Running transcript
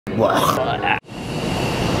General,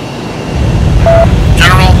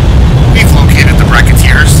 we've located the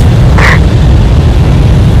bracketeers.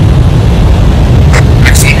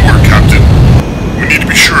 Excellent work, Captain. We need to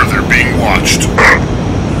be sure they're being watched.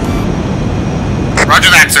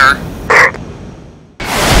 Roger that, sir.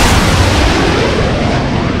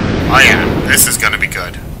 Oh yeah, this is gonna be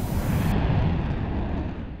good.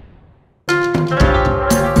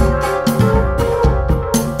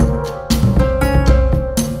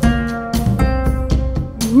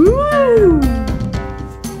 Woo!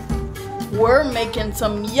 We're making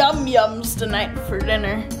some yum yums tonight for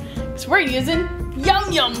dinner. Because we're using yum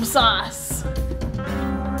yum sauce.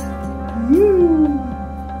 Woo!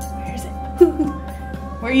 Where's it?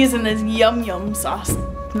 We're using this yum yum sauce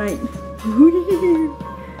tonight.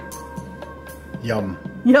 Yum.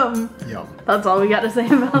 Yum. Yum. That's all we got to say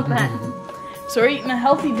about that. So we're eating a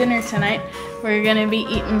healthy dinner tonight. We're gonna be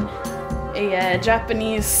eating a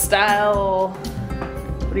Japanese style,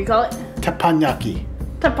 what do you call it? Teppanyaki.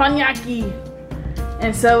 Teppanyaki.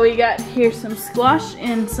 And so we got here some squash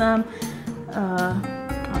and some,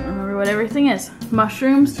 can't remember what everything is.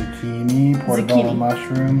 Mushrooms. Zucchini, portobello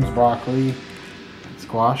mushrooms, broccoli,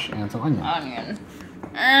 squash, and some onion. Onion.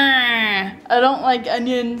 I don't like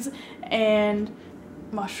onions and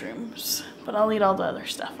mushrooms, but I'll eat all the other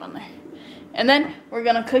stuff on there. And then we're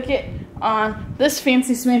gonna cook it on this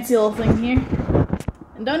fancy smancy little thing here.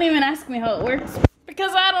 And don't even ask me how it works,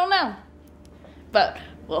 because I don't know. But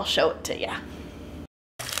we'll show it to ya.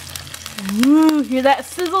 Ooh, hear that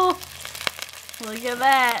sizzle? Look at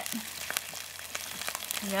that.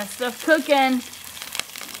 We got stuff cooking.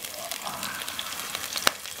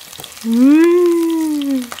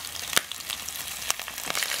 Ooh.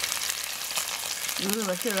 Ooh,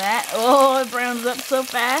 look at that. Oh, it browns up so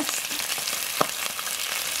fast.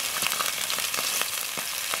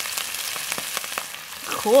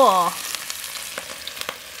 Cool.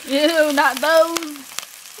 Ew, not those.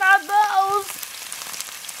 Not those.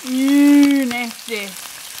 Ew, nasty.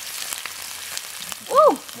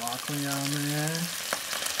 Woo! Broccoli on there.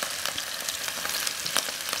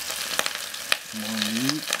 More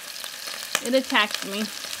meat. It attacked me.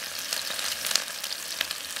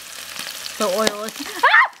 The oil is.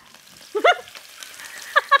 Ah!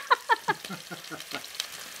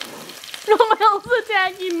 The oil's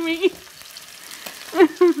attacking me.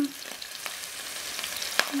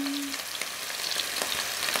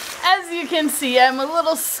 As you can see, I'm a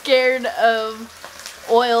little scared of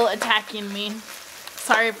oil attacking me.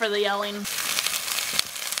 Sorry for the yelling.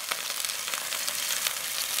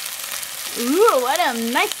 Ooh, what a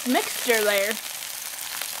nice mixture there.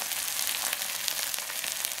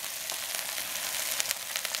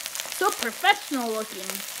 So professional looking.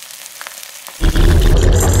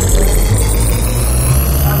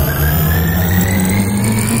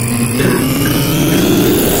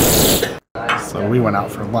 So we went out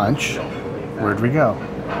for lunch. Where'd we go?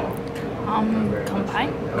 Kampai?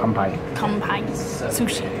 Kampai. Kampai.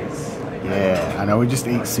 Sushi. Yeah, I know we just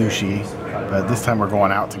ate sushi, but this time we're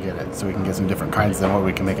going out to get it so we can get some different kinds than what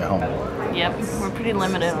we can make at home. Yep, we're pretty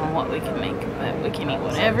limited on what we can make, but we can eat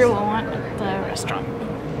whatever we want at the restaurant.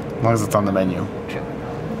 As long as it's on the menu. True.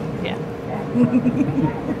 Yeah.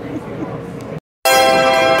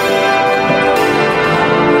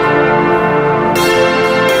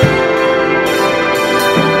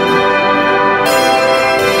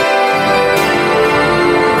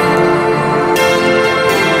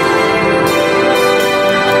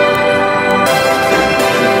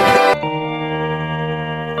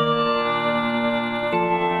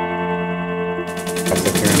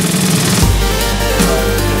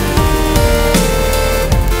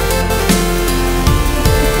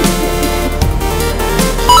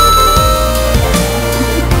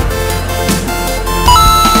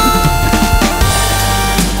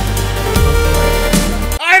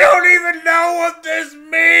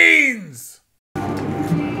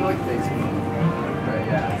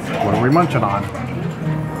 What are we munching on?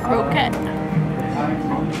 Croquette.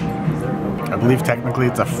 I believe technically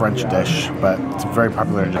it's a French dish, but it's very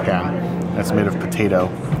popular in Japan. It's made of potato.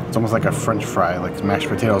 It's almost like a French fry, like mashed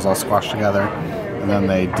potatoes all squashed together, and then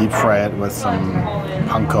they deep fry it with some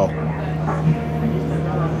panko.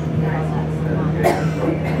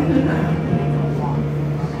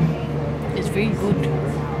 It's very good.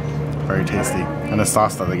 Very tasty. And the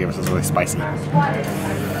sauce that they gave us is really spicy.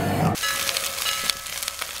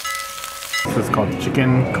 This is called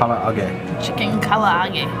chicken karaage. Chicken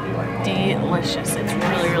karaage. Delicious. It's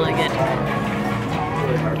really, really good.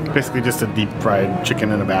 Basically just a deep fried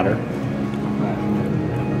chicken in a batter.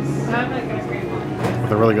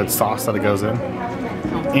 With a really good sauce that it goes in.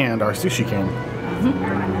 And our sushi came.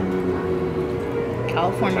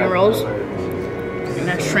 California rolls. And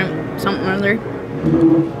a shrimp, something or other.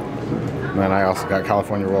 And then I also got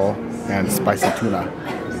California roll and spicy tuna.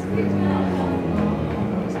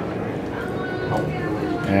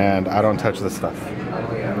 And I don't touch this stuff.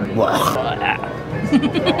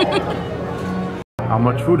 How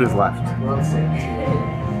much food is left?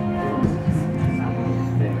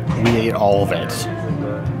 We ate all of it.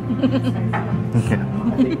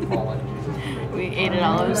 We ate it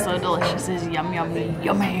all. It was so delicious. It's yum, yummy,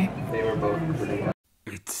 yummy.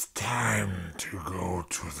 It's time to go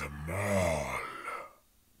to the mall.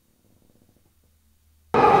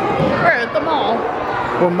 We're at the mall.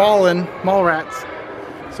 We're mallin', mall rats.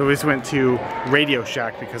 So we just went to Radio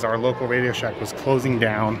Shack because our local Radio Shack was closing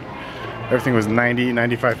down. Everything was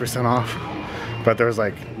 95% off, but there was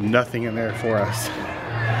like nothing in there for us.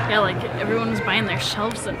 Yeah, like everyone was buying their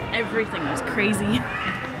shelves and everything was crazy.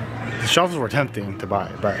 The shelves were tempting to buy,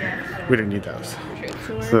 but we didn't need those.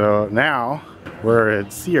 So now we're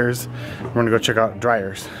at Sears. We're gonna go check out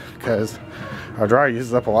dryers because our dryer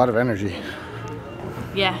uses up a lot of energy.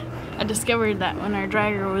 Yeah, I discovered that when our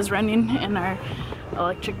dryer was running and our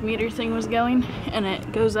electric meter thing was going, and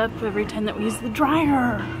it goes up every time that we use the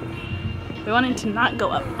dryer. We want it to not go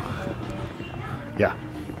up. Yeah,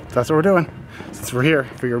 that's what we're doing. Since we're here,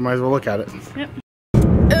 figure we might as well look at it. Yep.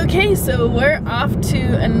 Okay, so we're off to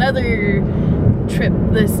another trip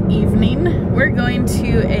this evening. We're going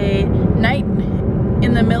to a night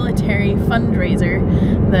in the military fundraiser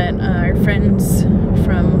that our friends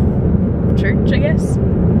from church, I guess,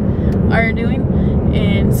 are doing.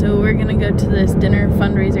 And so we're gonna go to this dinner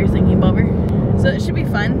fundraiser thingy bobber. So it should be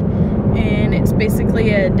fun. And it's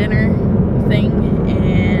basically a dinner thing,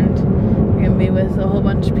 and we're gonna be with a whole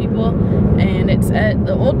bunch of people. And it's at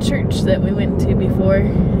the old church that we went to before.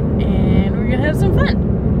 And we're gonna have some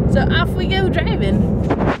fun. So off we go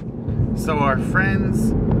driving. So our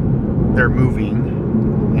friends, they're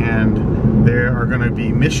moving, and they are gonna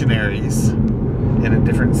be missionaries in a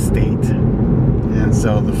different state. And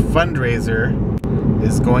so the fundraiser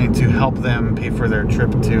is going to help them pay for their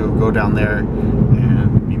trip to go down there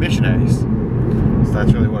and be missionaries. So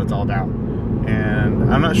that's really what it's all about.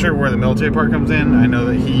 And I'm not sure where the military part comes in. I know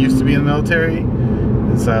that he used to be in the military,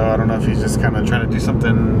 and so I don't know if he's just kind of trying to do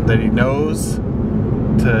something that he knows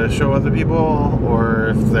to show other people, or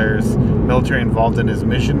if there's military involved in his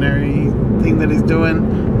missionary thing that he's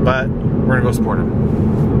doing, but we're gonna go support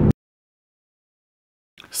him.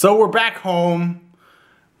 So we're back home.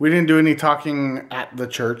 We didn't do any talking at the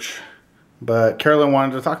church, but Carolyn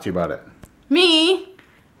wanted to talk to you about it. Me?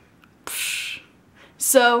 Psh.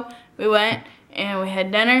 So we went and we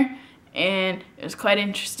had dinner, and it was quite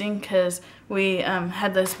interesting because we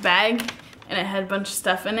had this bag and it had a bunch of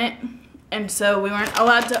stuff in it, and so we weren't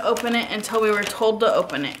allowed to open it until we were told to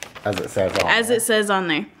open it. As it says on As it says on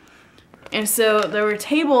there. And so there were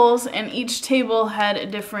tables, and each table had a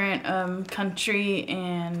different country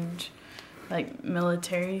and like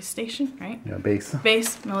military station, right? Yeah, base.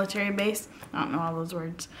 Base, military base. I don't know all those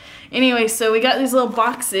words. Anyway, so we got these little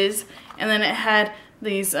boxes, and then it had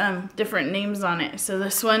these different names on it. So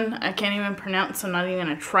this one I can't even pronounce, so I'm not even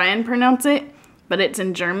gonna try and pronounce it, but it's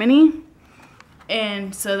in Germany.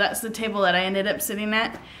 And so that's the table that I ended up sitting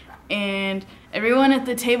at. And everyone at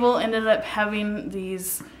the table ended up having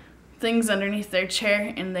these things underneath their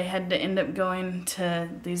chair, and they had to end up going to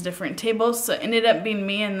these different tables. So it ended up being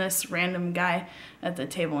me and this random guy at the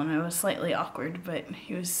table, and it was slightly awkward, but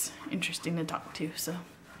he was interesting to talk to, so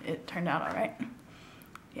it turned out all right.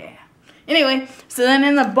 Yeah. Anyway, so then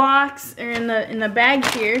in the box, or in the bag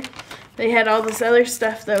here, they had all this other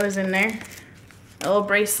stuff that was in there. A little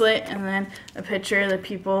bracelet, and then a picture of the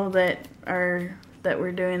people that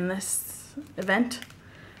were doing this event.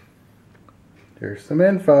 There's some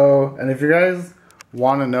info, and if you guys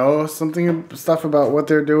want to know stuff about what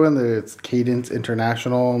they're doing, it's Cadence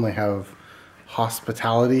International, and they have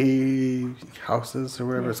hospitality houses or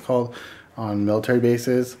whatever it's called on military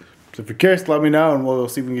bases. So if you're curious, let me know, and we'll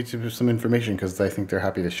see if we can get you some information, because I think they're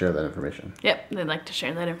happy to share that information. Yep, they'd like to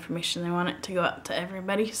share that information. They want it to go out to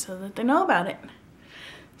everybody so that they know about it.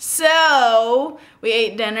 So we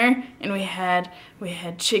ate dinner, and we had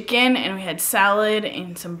chicken, and we had salad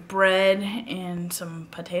and some bread and some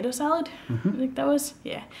potato salad. I think that was,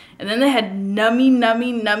 yeah. And then they had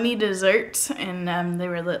nummy desserts, and they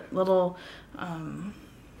were little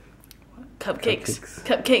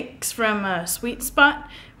cupcakes from Sweet Spot,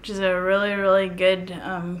 which is a really good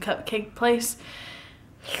cupcake place.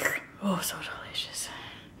 Oh, so delicious.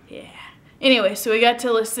 Yeah. Anyway, so we got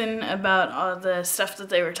to listen about all the stuff that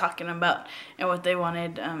they were talking about and what they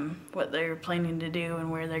wanted, what they were planning to do and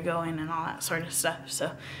where they're going and all that sort of stuff.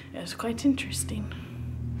 So it was quite interesting.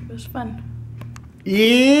 It was fun.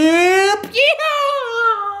 Yep! Yeehaw!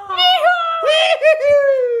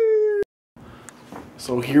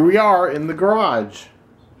 So here we are in the garage.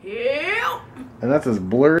 Yep! And that's as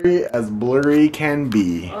blurry can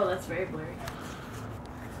be. Oh, that's very blurry.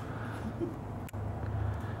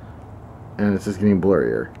 And it's just getting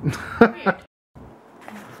blurrier.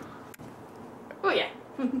 Oh yeah.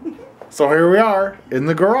 So here we are in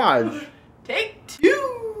the garage. Take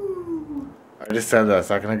 2. I just said that a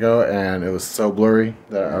second ago and it was so blurry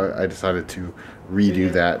that I decided to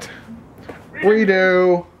redo that.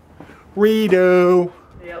 Redo!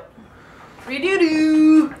 Yep.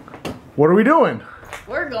 Redo-doo. What are we doing?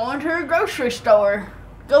 We're going to a grocery store.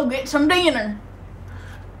 Go get some dinner.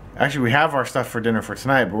 Actually, we have our stuff for dinner for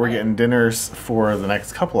tonight, but we're getting dinners for the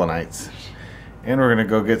next couple of nights. And we're gonna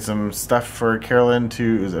go get some stuff for Carolyn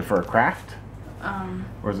to, is it for a craft?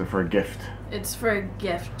 Or is it for a gift? It's for a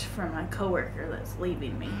gift for my coworker that's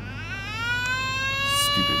leaving me.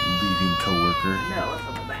 Stupid leaving coworker. No, it's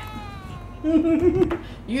on the back.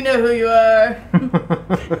 You know who you are.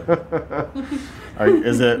 Are you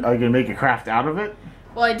gonna make a craft out of it?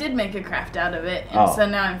 Well, I did make a craft out of it, and so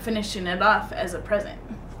now I'm finishing it off as a present.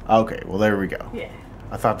 Okay, well there we go. Yeah.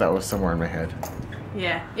 I thought that was somewhere in my head.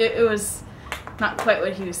 Yeah, it was not quite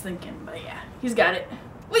what he was thinking, but yeah, he's got it.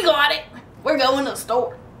 We got it. We're going to the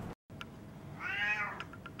store.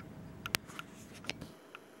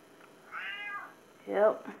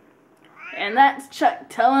 Yep. And that's Chuck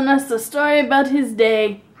telling us the story about his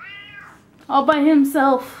day. All by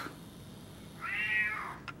himself.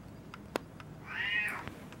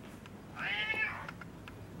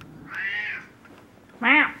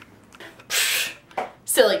 Meow.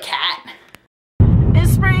 Silly cat.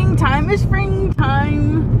 It's springtime, it's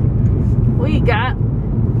springtime. We got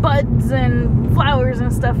buds and flowers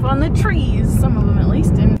and stuff on the trees. Some of them at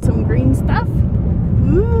least, and some green stuff.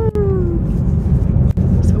 Ooh.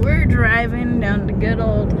 So we're driving down to good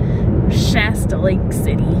old Shasta Lake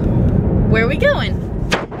City. Where are we going?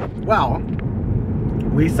 Well,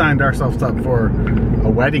 we signed ourselves up for a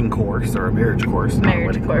wedding course or a marriage course.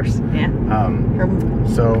 Marriage course, yeah.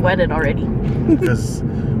 So wedded already. Because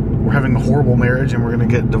we're having a horrible marriage and we're gonna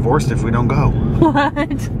get divorced if we don't go.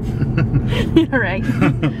 What? You're right.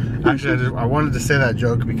 Actually, I wanted to say that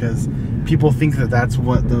joke because people think that that's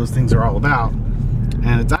what those things are all about.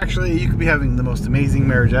 And it's actually, you could be having the most amazing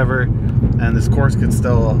marriage ever, and this course could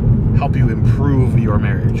still help you improve your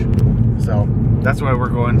marriage. So that's why we're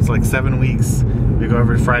going. It's like 7 weeks. We go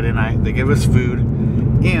every Friday night. They give us food,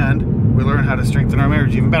 and we learn how to strengthen our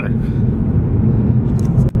marriage even better.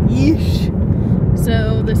 Yeesh.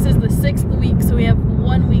 So this is the 6th week, so we have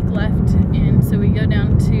 1 week left, and so we go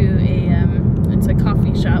down to it's a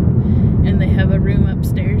coffee shop, and they have a room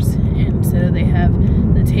upstairs, and so they have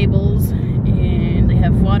the tables, and they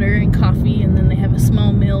have water and coffee, and then they have a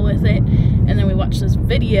small meal with it, and then we watch this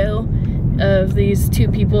video of these 2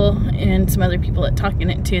 people and some other people that talk in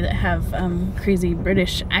it too that have crazy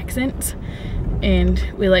British accents, and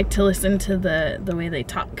we like to listen to the way they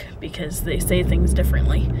talk because they say things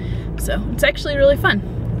differently. So it's actually really fun.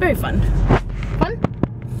 Very fun. Fun?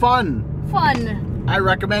 Fun! Fun! I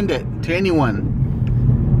recommend it to anyone.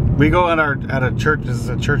 We go at a church. This is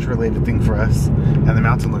a church related thing for us, and the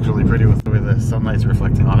mountain looks really pretty with the way the sunlight's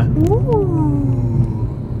reflecting on it. Ooh.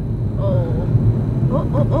 Oh.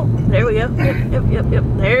 Oh, there we go. Yep.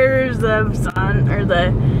 There's the sun, or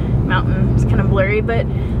the mountain. It's kind of blurry, but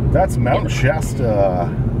that's Mount Shasta.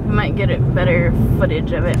 We might get better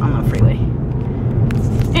footage of it on the freeway.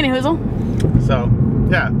 Anyhoozle. So,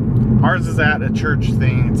 yeah, ours is at a church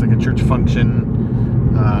thing. It's like a church function.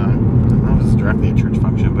 I don't know if it's directly a church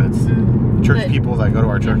function, but it's church people that go to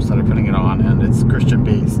our church that are putting it on, and it's Christian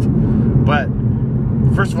based. But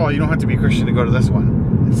first of all, you don't have to be a Christian to go to this one.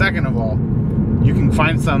 And second of all, you can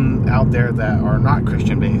find some out there that are not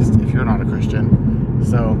Christian based if you're not a Christian.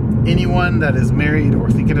 So anyone that is married or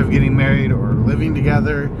thinking of getting married or living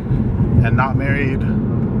together and not married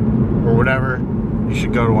or whatever, you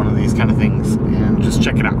should go to one of these kind of things and just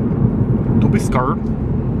check it out. Don't be scared.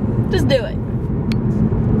 Just do it.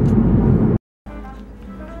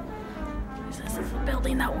 This is the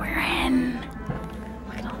building that we're in.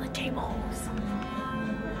 Look at all the tables.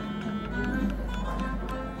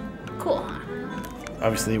 Cool.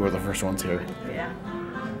 Obviously, we're the first ones here. Yeah.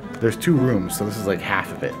 There's 2 rooms, so this is like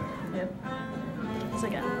half of it. Yep. So I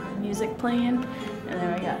got music playing, and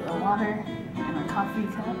then we got the water and our coffee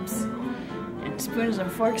cups and spoons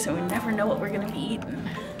and forks, so we never know what we're gonna be eating.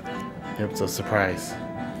 Yep, it's a surprise.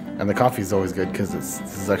 And the coffee's always good because this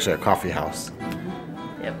is actually a coffee house.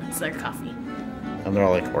 Yep, it's their coffee. And they're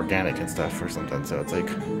all like organic and stuff or something, so it's like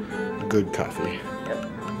good coffee. Yep,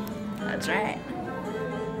 that's right.